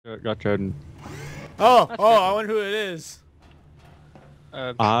Got Jordan. Oh, That's I wonder who it is.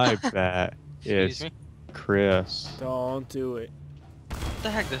 I bet Excuse it's me? Chris. Don't do it. What the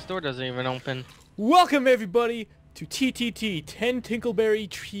heck? This door doesn't even open. Welcome everybody to TTT 10 Tinkleberry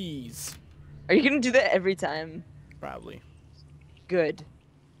Trees. Are you gonna do that every time? Probably. Good.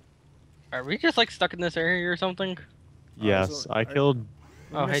 Are we just like stuck in this area or something? Yes, I killed.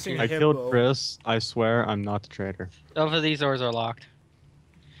 Oh, hey, missing dude. a I killed hippo. Chris. I swear I'm not the traitor. Both of these doors are locked.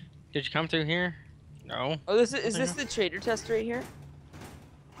 Did you come through here? No. Oh, is this the trader test right here?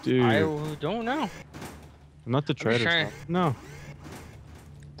 Dude, I I'm don't know. not the traitor. trying- No.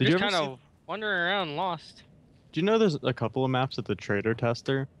 Did Just you ever kind see? of wandering around lost. Do you know there's a couple of maps that the traitor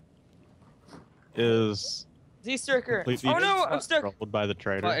tester is Z-Striker. completely Oh no, I'm stuck. controlled by the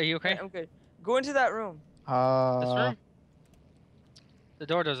traitor? What, are you okay? I'm good. Go into that room. This room? The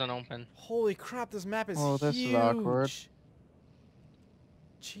door doesn't open. Holy crap, this map is Oh, this is awkward.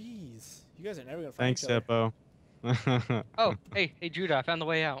 Jeez. You guys are never gonna find Thanks, each other. Hippo. Oh, hey, Judah, I found the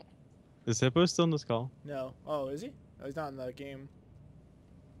way out. Is Hippo still in this call? No. Oh, is he? Oh, he's not in the game.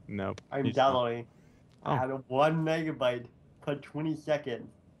 Nope. I'm he's not. downloading. Oh. I had a 1 megabyte per 20 seconds.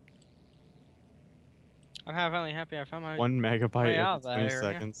 I'm finally happy I found my 1 megabyte way every out of that 20 area.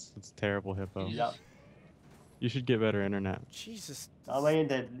 seconds. It's terrible, Hippo. Jesus. Yeah. You should get better internet. Jesus. I'm in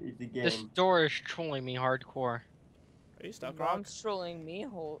the game. This door is trolling me hardcore. Are you stuck, Rock? Mom's trolling me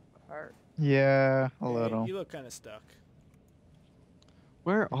whole heart. Yeah, a Hey, little. You look kind of stuck.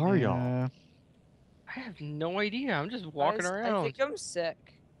 Where are y'all? Yeah. I have no idea. I'm just walking Guys, around. I think I'm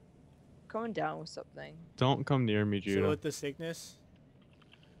sick. Coming down with something. Don't come near me, So Judah. with the sickness.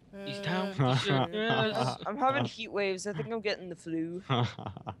 He's down. Yes. I'm having heat waves. I think I'm getting the flu.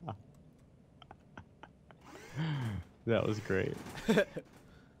 That was great. I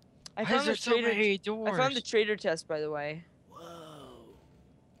Why is found there the so trader. many doors? I found the trader test, by the way. Whoa.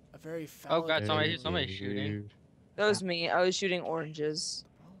 A very Oh, foul. God, somebody's shooting. That was me. I was shooting oranges.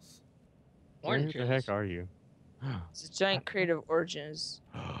 Where the Oranges. heck are you? It's a giant crate of oranges.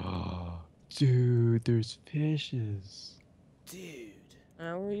 Dude, there's fishes. Dude. I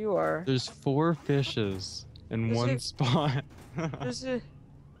know where you are. There's 4 fishes in There's one a- spot. There's a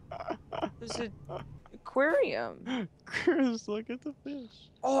aquarium. Chris, look at the fish.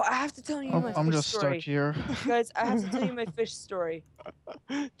 Oh, I have to tell you my I'm fish just story. stuck here. Guys, I have to tell you my fish story.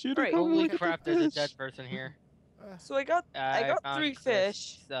 Judah, Alright, come Holy look at crap, the there's a fish. dead person here. So I got got found 3 Chris,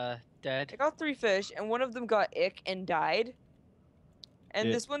 fish. Dead. I got 3 fish, and one of them got ick and died. And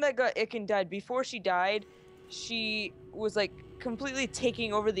Yeah. this one that got ick and died, before she died, she was like completely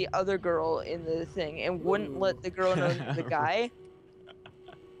taking over the other girl in the thing and wouldn't let the girl know the guy.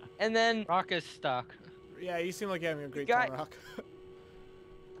 And then Rock is stuck. Yeah, you seem like you're having a great guy- time, Rock.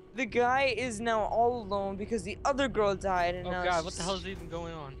 the guy is now all alone because the other girl died. And Oh now God, it's what the just- hell's even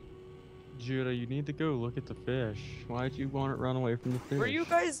going on? Judah, you need to go look at the fish. Why'd you want to run away from the fish? Where you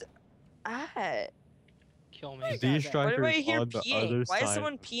guys at? Kill me. Why These Why Why strikers am I here on the peeing? other Why is side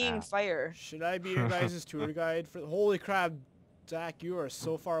someone of the peeing map. fire? Should I be your guys' tour guide for? Holy crap, Zach, you are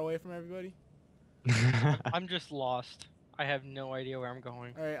so far away from everybody. I'm just lost. I have no idea where I'm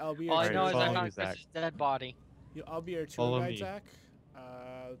going. All right, I'll be your. All I Alright, know is follow I me, found Zach. Chris's dead body. I'll be your tour Follow guide, me. Zach.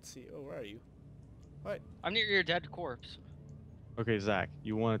 Let's see. Oh, where are you? I'm near your dead corpse. Okay, Zach,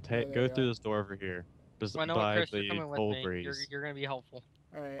 you want to there go you through are. this door over here. Just I know what, by Chris, you're the coming with cold me. breeze. You're gonna be helpful.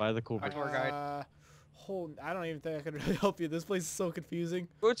 All right. By the cool Our breeze. tour guide. I don't even think I can really help you. This place is so confusing.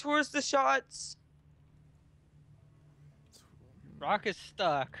 Go towards the shots. Rock is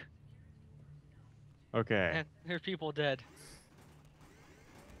stuck. Okay, And there's people dead.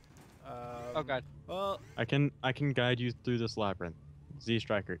 Oh God. Well, I can guide you through this labyrinth. Z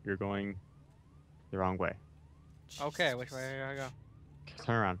Striker, you're going the wrong way. Okay, Jesus. which way do I go?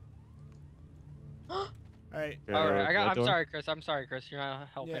 Turn around. All right. Go Alright, to that I'm door. sorry, Chris. I'm sorry, Chris. You're not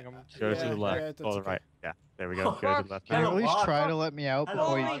helping. Yeah, I'm just Go to Yeah, the left. yeah, that's Oh, the okay. right. Yeah, there we go. Go to the left. Can you now. at least Hello, try Rock. to let me out Hello,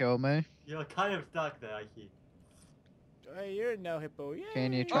 before you Rock. kill me? You're kind of stuck there, I see. Hey, you're no hippo. Yeah.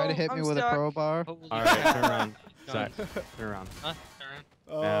 Can you try to Oh, hit me I'm with stuck. a crowbar? Holy All right, crap. turn around. Done. Zach, turn around. Huh?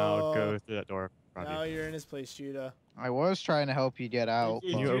 Turn. Now go through that door. in front of Now you. you're in his place, Judah. I was trying to help you get out.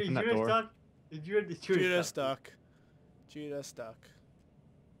 Is Can you but- open that Judah door? Stuck? Is Judah stuck. Judah stuck.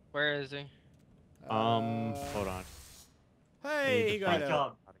 Where is he? Hold on. Hey, he got Nice out.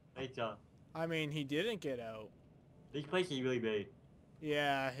 job. Nice job. I mean, he didn't get out. This place is really big.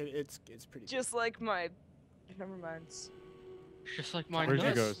 Yeah, it's pretty. Just like my. Never mind. Just like mine. Where'd you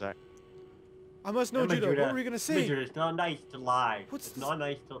does. go, Zach? I must know, Remember, Judah. What were we gonna say? Judah, it's not nice to lie. What's it's this? not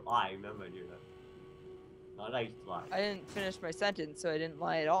nice to lie, remember, Judah. Not nice to lie. I didn't finish my sentence, so I didn't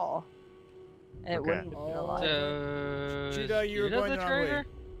lie at all. And it Okay. wouldn't have been a lie. So, Judah, you were Judah going the the wrong way. traitor?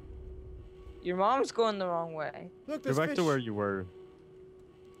 Your mom's going the wrong way. Look, Go there's back fish. to where you were.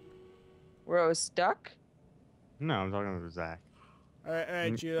 Where I was stuck? No, I'm talking about Zach. All right,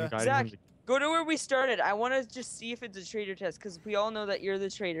 I'm Judah. guiding Zach, him to- go to where we started. I want to just see if it's a traitor test, because we all know that you're the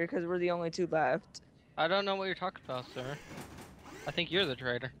traitor, because we're the only two left. I don't know what you're talking about, sir. I think you're the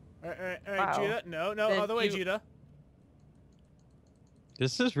traitor. All right, Wow. Judah. No, Then other way, you- Judah.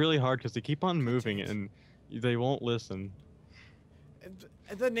 This is really hard because they keep on moving and they won't listen.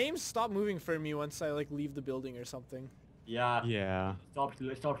 The names stop moving for me once I like leave the building or something. Yeah. Yeah.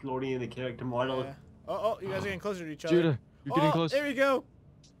 Stop loading in the character model. Yeah. Oh, you guys are getting closer to each other. Judah, you're getting close. There we go.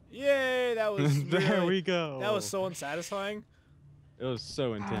 Yay, that was There really, we go. That was so unsatisfying. It was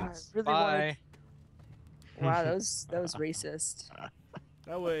so Ah, intense. I really Bye. Wow, that was racist.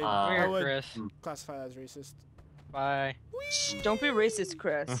 That would, Come I here, would Chris. classify that as racist. Bye. Shh, don't be racist,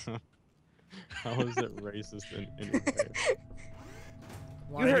 Chris. How is it racist in any way?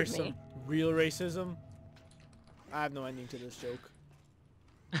 Wanna hear heard some me. real racism? I have no ending to this joke.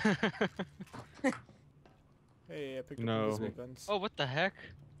 Hey, I picked up No. invisible guns. Oh, what the heck?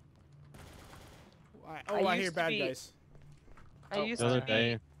 I I hear used to bad be- guys. I Oh, used The other to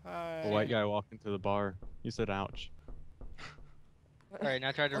day, Hi. a white guy walked into the bar. He said, "Ouch." Alright,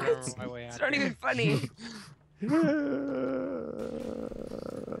 now try to remember my way out. It's not even funny.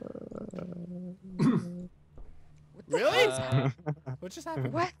 Really? Uh, What just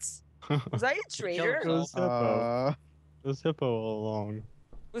happened? What? Was I a traitor? It was hippo. Uh, It was hippo all along.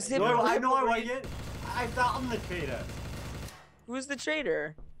 Was No, him? I know I wasn't. I thought I'm the traitor. Who's the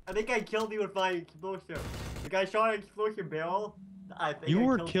traitor? I think I killed you with my explosive. Like I shot an explosive barrel. I think You I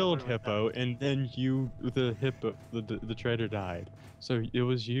were killed killed, someone with hippo, and then the traitor died. So it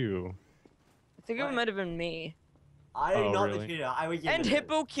was you. I think What? it might have been me. that. I am Oh, not really? the traitor. I was And innocent.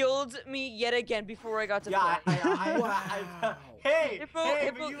 Hippo killed me yet again before I got to Yeah, play. Wow. hey, Hippo- hey,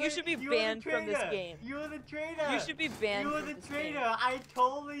 Hippo, but you were- should be you were the banned from this traitor. game. You were the traitor. You should be banned You were from the this traitor. game. I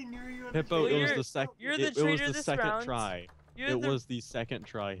totally knew you were the Hippo, traitor. it was You're- the second. you're the It was traitor the this second round. try. You're It the was the second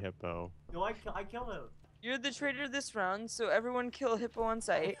try, hippo. No, I killed him. you're the traitor this round, so everyone kill Hippo on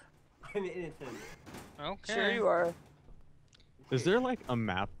sight. I'm innocent. okay. Sure you are. Is there like a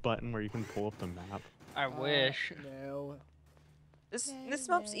map button where you can pull up the map? I wish. No. This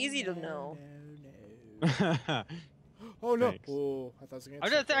map's easy to know. No. Oh no. Thanks. Oh, I thought it was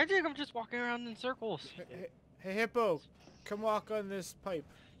gonna. I think I'm just walking around in circles. Hey, Hippo, come walk on this pipe.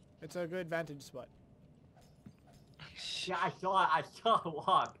 It's a good vantage spot. Yeah, I saw a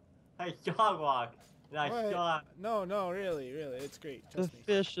walk. I saw a walk. And I What? saw. No, really, it's great. The Trust me.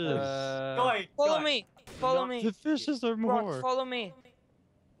 fishes. Go Follow ahead. me. Follow No. me. The fishes are Brock, more. follow me. Why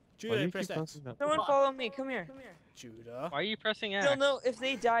do Judah, you press keep X. pressing that? Someone follow me. Come here. Judah. Why are you pressing X? They'll know if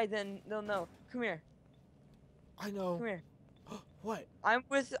they die. Then they'll know. Come here. I know. Come here. What? I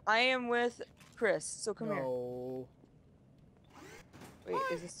am with Chris. So come here. No. Wait,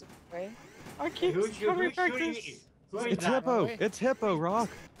 is this the way? I keep Who's coming back shooting this. me? Who is It's that? hippo. Wait. It's hippo. Rock.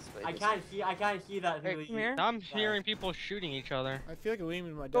 This way, I this can't see. I can't see that. Alright, really. come here. Now I'm hearing people shooting each other. I feel like I'm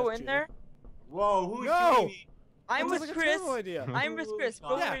in my death. Go in Judah. there. Whoa, who's No! shooting me? I'm That with sounds like a Chris. terrible idea. I'm with Chris.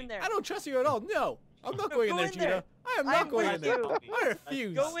 Go Yeah, in there. I don't trust you at all. No, I'm not going in Go there, in there. Judah. I am I'm not going with in there. you. I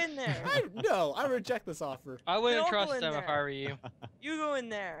refuse. Go in there. No, I reject this offer. I wouldn't all go trust in them if there. I were you. You go in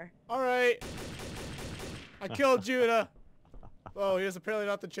there. All right. I killed Judah. Oh, he was apparently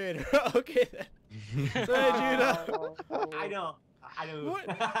not the traitor. Okay then. Sorry, Judah. I know. I know.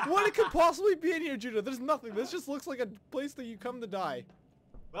 What could possibly be in here, Judah? There's nothing. This just looks like a place that you come to die.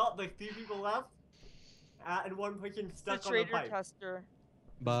 Well, there's 3 people left, and 1 person It's the stuck on the traitor pipe. tester.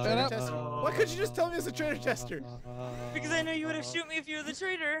 Traitor tester. Why couldn't you just tell me it's a traitor tester? Because I know you would have shoot me if you were the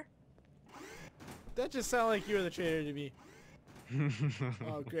traitor. That just sounded like you were the traitor to me.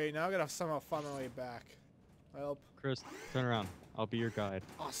 Oh, great. Now I gotta somehow find my way back. Help. Chris, turn around. I'll be your guide.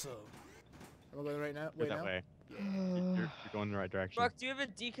 Awesome. Am I going right now? Go Wait that now? way. You're going in the right direction. Brock, do you have a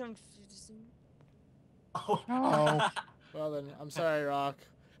deconfusing? Oh. Oh. Well then, I'm sorry, Rock.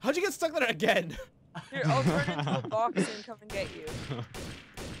 How'd you get stuck there again? Here, I'll turn into a box and come and get you.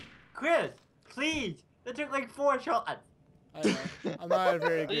 Chris, please. That took like 4 shots. I know. I'm not a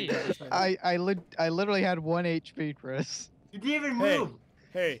very good Please. guy. I literally had 1 HP, Chris. You didn't even Hey. move.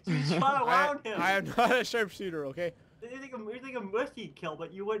 Hey, You shot I, around him. I am not a sharpshooter, okay? It was like a mercy kill,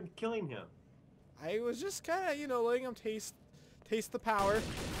 but you weren't killing him. I was just kind of, you know, letting him taste the power.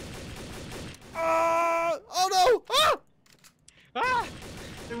 Oh no! Ah! Ah!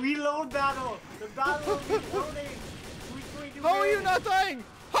 The reload battle. The battle of reloading. Who's going to How are win? you not dying?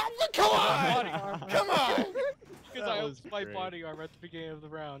 Come Body on! armor. Come on! Because That I was was my great. body armor at the beginning of the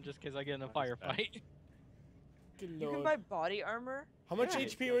round just because I get in a That was bad. firefight. Good You can lord. buy body armor? How much Yeah,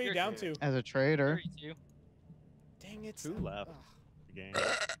 HP were you down to? As a trader. 32. Dang it. Who left Ugh. the game? Wow.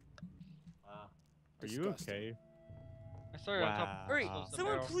 Are you Disgusting. okay? I started on top of Wow. Alright, the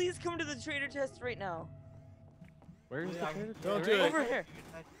someone barrel. please come to the trader test right now. Where is the Yeah, trader? Don't test? do it. Over here.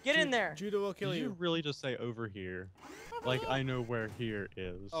 Get in there. Judah will kill Did you you. really just say over here? Like I know where here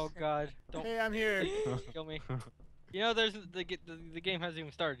is. Oh god, don't Hey, I'm here. kill me. You know, there's the game hasn't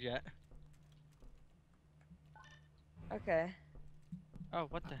even started yet. Okay. Oh,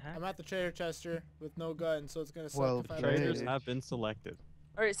 what the heck? I'm at the trader tester with no gun, so it's gonna suck Well, if I Traders lose. have been selected.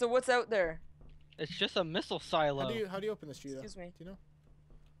 Alright, so what's out there? It's just a missile silo. How do you open this, Judah? Excuse me. Do you know?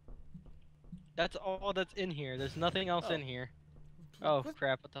 That's all that's in here. There's nothing else Oh. in here. Oh What?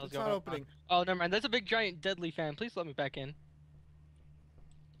 crap! What the hell's It's going not on? opening. Oh, never mind. There's a big giant deadly fan. Please let me back in.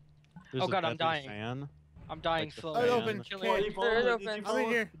 There's Oh a god, I'm deadly dying. fan. I'm dying Like the slowly. Oh, it fan. opened. Killing Okay. Did you There it fall, opens. I'm in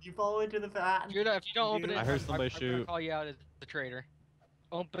here. Did you fall into the fan? Judah, if you don't open it, I heard somebody I'm gonna shoot. call you out as the traitor.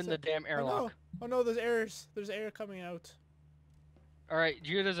 Open the Except- damn Oh airlock. no. Oh no, there's errors. There's air coming out. Alright,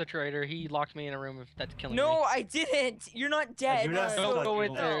 Judah's a traitor. He locked me in a room if that's killing me. No, I didn't. You're not dead. do not- so- Don't go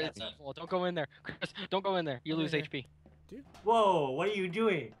in No. there. It's evil. Don't go in there. Chris, don't go in there. You I'm in lose here. HP. Whoa, what are you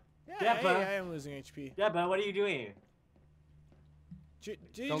doing? Yeah, Dapper. hey, I am losing HP. Yeah, but what are you doing? Did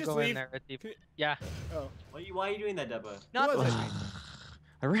you Don't just go leave? in there. It's evil. Could- Yeah. Oh. Why are you doing that, Dubba? Not Who was the- it?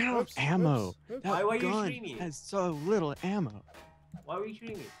 I ran out of Oops, ammo. oops, oops. That Why are you gun shooting me? has so little ammo. Why were you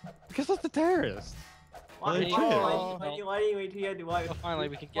shooting me? Because of the terrorist. Why, They why, did. why did you wait till you had to why? Well, finally,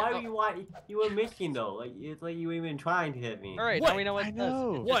 we can get. Why Oh. were you were missing though? Like it's like you were even trying to hit me. All right, What? now we know what I it does.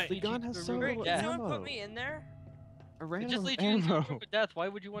 know. It just What? leads Gun you has to a so room of little Did death. someone ammo. put me in there? I ran It out just of leads you to a ammo. room of death. Why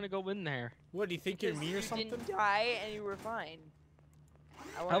would you want to go in there? What do you think you're Because me or you something? didn't die and you were fine.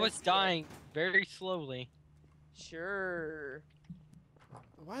 I wanna was see it. dying very slowly. Sure.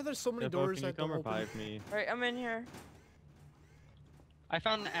 Why are there so many Dippo, doors can you I have to come open? revive me? Alright, I'm in here. I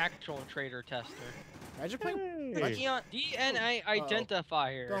found an actual traitor tester. Imagine playing. Hey. Eon, DNA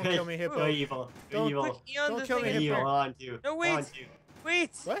identifier. Don't kill me, You're Hippo. evil. You're Don't evil. put Eon Don't the kill thing me, in You're Hippo. evil. On to. No, wait. On to.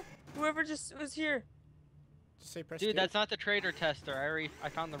 Wait! What? Whoever just was here. Just say press Dude, escape. that's not the traitor tester. I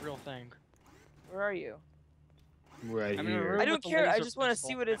found the real thing. Where are you? Right I'm in a room I with don't the care, I laser just want to pistol.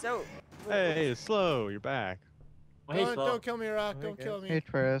 see what it's out. Hey, slow, you're back. Don't kill me, Rock. Don't Okay. kill me. Hey,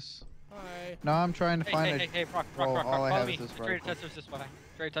 Chris. Hi. No, I'm trying to Hey, find hey, a. Rock, Oh, all I follow have me. is this The traitor rifle. tester's this way.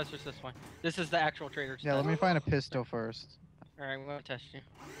 Traitor tester's this way. This is the actual traitor tester. Yeah, let me find a pistol first. Alright, I'm gonna test you.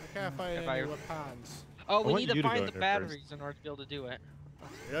 I can't find If any I- weapons. Oh, we want need to you to find go the in there batteries first. in order to be able to do it.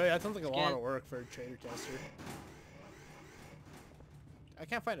 Really? That sounds like a lot Scan- of work for a trader tester. I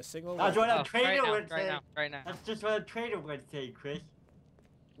can't find a single That's weapon. what a Oh, trader would right say. now, right now. That's just what a trader would say, Chris.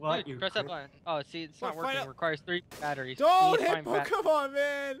 What Dude, you? press that button. Oh, see, it's not Well, find working. out- It requires 3 batteries. We Don't need to find Hippo, come on,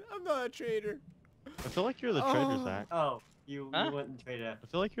 man! I'm not a trader. I feel like you're the traitor, Oh. Zach. Oh, you Huh? weren't the trader. I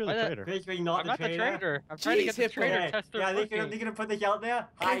feel like you're Why the that- traitor. Chris, you're not I'm the not the trader. traitor. I'm trying to get Jeez, the Hippo. traitor Yeah, tester yeah, they're working. gonna put this out there.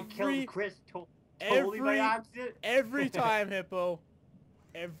 I Every- killed Chris totally by Every accident. every time, Hippo.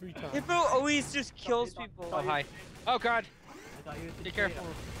 Every time. Hippo always just kills people. Oh, hi. Oh, God. I thought you were the Be traitor.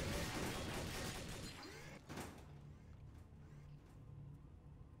 careful.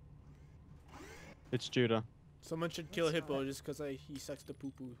 It's Judah. Someone should kill Hippo just because he sucks the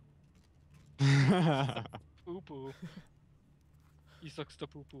poo poo. Poo poo. He sucks the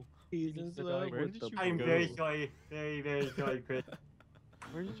poo poo. He's in in love Where with did the you I'm go? very sorry. Very, very sorry, Chris.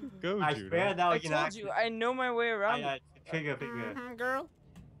 Where did you go, I Judah? swear that I was an told accident. you, I know my way around. Trigger finger. Mhm, girl.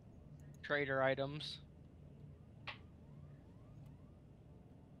 Traitor items.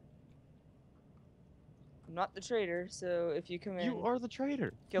 I'm not the traitor, so if you come in, You are the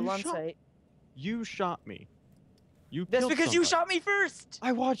traitor. kill You on shot- sight. You shot me. You That's killed because you somebody. shot me first!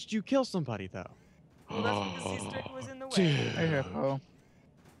 I watched you kill somebody, though. Well, that's because the striker was in the way. Hey, Hippo.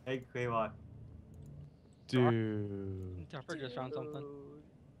 Hey, Kraywalk. Dude. Dapper just found something. Dude.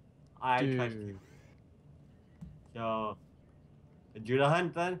 I trust you. Dude. So, Judah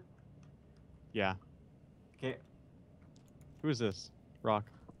Hunt then? Yeah. Okay. Who is this? Rock.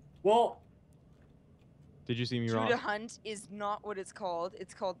 Well, Did you see me, Judah Rock? Hunt is not what it's called.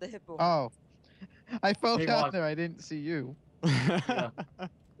 It's called the Hippo. Oh. I fell Hey, down Rock. there. I didn't see you.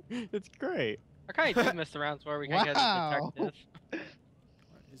 It's great. I kind of do miss the rounds where we can get a Wow. detective.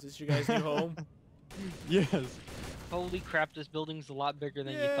 Is this your guys' new home? Yes. Holy crap, this building's a lot bigger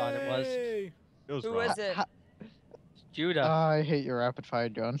than you thought it was. Yay! It was Who Rock. was it? Judah. I hate your rapid fire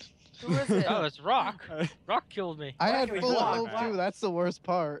gun. Who was it? Oh, it's Rock. Rock killed me. I Why had do we full block? health Why- too. That's the worst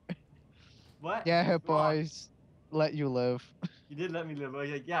part. what? Yeah, Hippo, Rock. I let you live. You did let me live. I was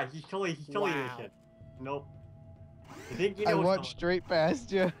like, yeah, he's totally Wow. innocent. Nope. You think you I know walked someone. straight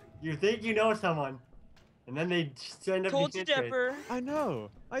past you. You think you know someone. And then they end up Told you, disintegrating. Depper. I know.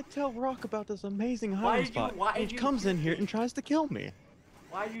 I tell Rock about this amazing Why hiding did you- spot. why and did he you comes in shoot here me? and tries to kill me.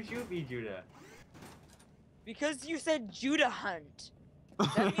 Why did you shoot me, Judah? Because you said Judah hunt.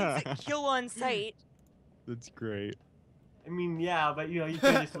 That means that kill on sight. That's great. I mean, yeah, but you know, you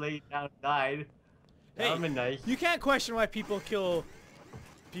could just laid down and died. That Hey, would've been nice. You can't question why people kill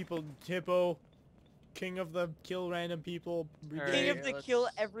people. Hippo, king of the kill random people. Alright, King brigade. of the let's- kill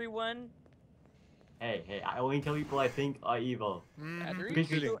everyone. Hey, I only kill people I think are evil. Mhm. Batteries? Good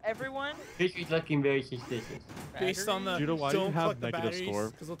shooting. So everyone. Fishy's looking very suspicious. Based on the Judah, why do you don't have collect the negative batteries, score?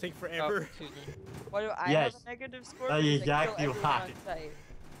 because it'll take Oh, forever. excuse me. Why do I Yes. have a negative score? That is Because I exactly kill everyone why. on sight.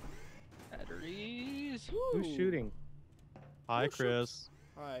 Batteries. Who's Ooh. shooting? Hi, Oh, shit. Chris.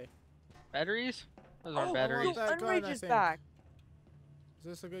 Hi. Batteries? Those Oh, aren't I batteries. want that gun, Unrage I is think. back. Is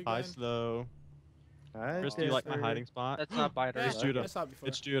this a good Hi, gun? Slow. Hi, Chris, do you like my Dapper. hiding spot? That's not Yeah, batteries. It's Judah. I saw it before.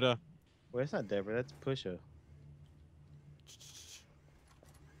 It's Judah. Well, it's not Deborah. That's Pusha.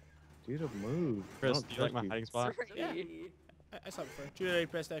 Dude, move. Chris, Don't do you like touch my you. hiding spot? Sorry. I saw it before. Judah,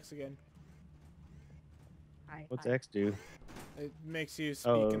 pressed X again. Hi, What's hi. X do? It makes you speak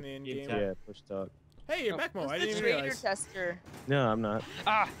Oh, in the in-game. Yeah, push talk. Hey, you're Oh. back, Mo. I Who's didn't the even traitor realize. tester? No, I'm not.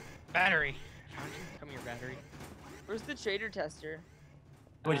 Ah! Battery! Found you. Come here, battery. Where's the traitor tester?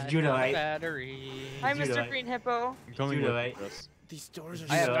 Oh, it's I Judah, found right? Battery. Hi, Judah, Mr. right? Green Hippo. I'm coming Judah, with right? you, Chris. These doors are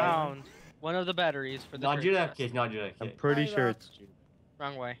I have Judah. found one of the batteries for the Not traitor Judah, test. kid, not Judah, I'm kid. pretty Hi, sure Rock. it's Judah.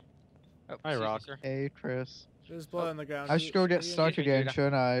 Wrong way. Oh, Hi, excuse me, Rock. sir. Hey, Chris. There's blood on the ground. I should go get Judah, stuck Excuse me, again, Judah.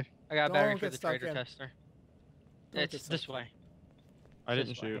 shouldn't I? I got a Don't battery for get the stuck traitor in. tester. Don't It's get this stuck. way. I This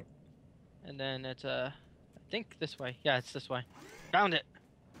didn't way. shoot. And then it's I think this way. Yeah, it's this way. Found it.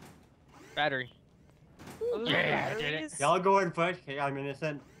 Battery. Those are Yeah, I did it. batteries? Y'all go in first, okay? I'm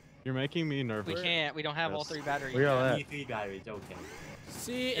innocent. You're making me We nervous. can't. We don't have all Yes. 3 batteries. Where y'all yet. at? Need 3 batteries, okay.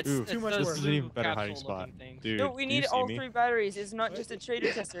 See, it's Ooh, too much those work. This is an even blue better hiding capsule spot. looking things. Dude, No, we do you need see all me? 3 batteries. It's not just a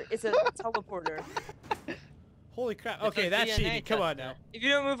traitor tester. It's a teleporter. Holy crap. It's Okay, a that's DNA cheating. Come on tester. now. If you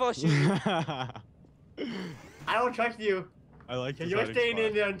don't move, I'll shoot you. I don't trust you. I like Okay, this you're hiding staying spot.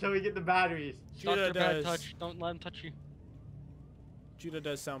 in there until we get the batteries. Judah Dr. Bad does. Touch. Don't let him touch you. Judah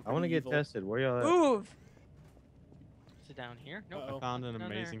does sound I want to pretty get evil. tested. Where y'all at? Move. Is it down here? Nope. Uh-oh. I found an Down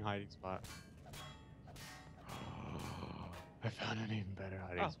there. amazing hiding spot. I found an even better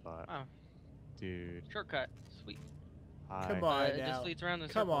hiding Oh, spot. wow. Dude. Shortcut. Sweet. Hi. Come on It now. just leads around in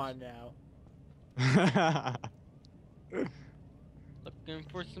Come circles. on now. Looking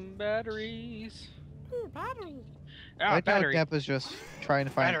for some batteries. Ooh, battery. Ah, I doubt battery. Depp is trying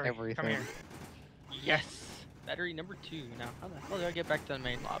to find Battery. everything. Come here. Yes. Battery number 2. Now, how the hell do I get back to the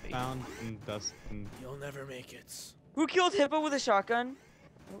main lobby? Found in Dustin. You'll never make it. Who killed Hippo with a shotgun?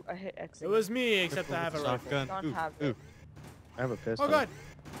 Oh, I hit X. It was me, except I have a rifle. Shotgun. Don't Ooh, have ooh. it. I have a pistol. Oh god!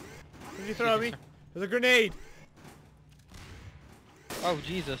 What did you throw at me? There's a grenade! Oh,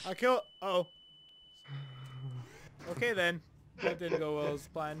 Jesus. I killed. Uh oh. Okay then. That didn't go well as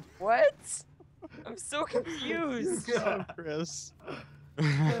planned. What? I'm so confused. Oh, Chris.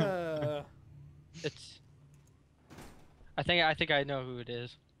 It's. I think I know who it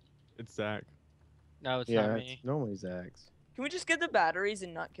is. It's Zach. No, it's Yeah, not it's me. normally Zach's. Can we just get the batteries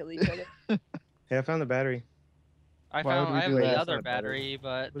and not kill each other? Hey, I found the battery. I Why would found. we I have do the that? other That's not battery,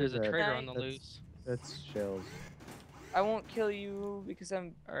 but What there's is a that? traitor on the That's- loose. That's shells. I won't kill you because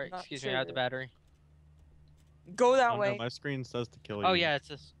I'm. All right, not excuse me. I have the triggered. battery. Go Oh, that no, way. my screen says to kill you. Oh yeah, it's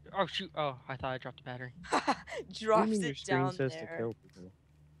this. Oh shoot. Oh, I thought I dropped the battery. What do you Drops mean your it screen down says to there. kill people?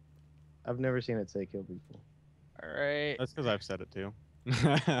 I've never seen it say kill people. All right. That's because I've said it too.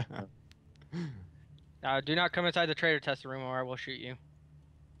 Now, do not come inside the traitor tester room, or I will shoot you.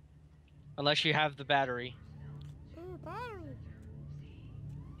 Unless you have the battery. Oh, battery.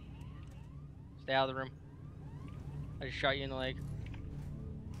 Stay out of the room. I just shot you in the leg.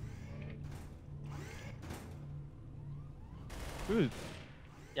 Dude,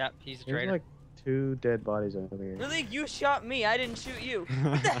 Yep, he's a There's traitor. like 2 dead bodies over here. Really? You shot me. I didn't shoot you.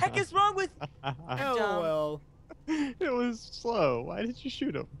 What the heck is wrong with? Oh Dumb. well. it was slow. Why did you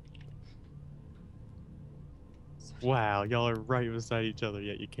shoot him? Wow, y'all are right beside each other,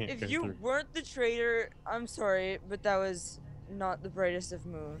 yet you can't go If you through. weren't the traitor, I'm sorry, but that was not the brightest of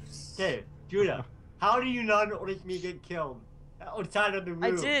moves. Okay, Judah, how do you not notice me get killed outside of the room?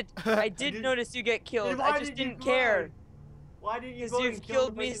 I did. I did did- notice you get killed. Then why I just did you didn't care. run? Why didn't you Because go you've and kill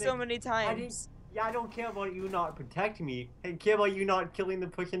killed the me person so that- many I didn't. times. Yeah, I don't care about you not protecting me. I care about you not killing the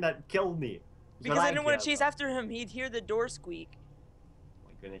person that killed me. That's Because what I didn't want care to chase about. after him. He'd hear the door squeak. Oh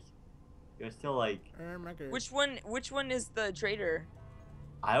my goodness. You're still like. Oh my god. Which one is the traitor?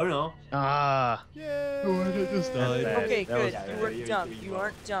 I don't know. Ah, Yay! just that's bad. Okay, That was good. bad. You weren't Yeah, dumb. you You are.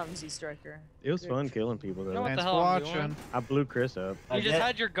 aren't dumb, Z Striker. It was fun killing people You know though. what the Thanks hell for I'm watching. doing? I blew Chris up. You just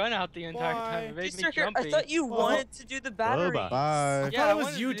had your gun out the entire Bye. time. It Z made me Striker, jumpy. I thought you Well, wanted to do the batteries. Bye. Yeah, I it was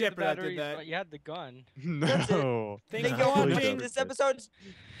wanted you, to do the Dipper, that did batteries, that. but you had the gun. No. Thank Then you go on, Please Jane. don't. This episode's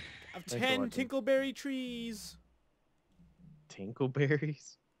Of Thanks for 10 watching. tinkleberry trees.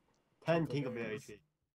 Tinkleberries. 10 Tinkleberry trees.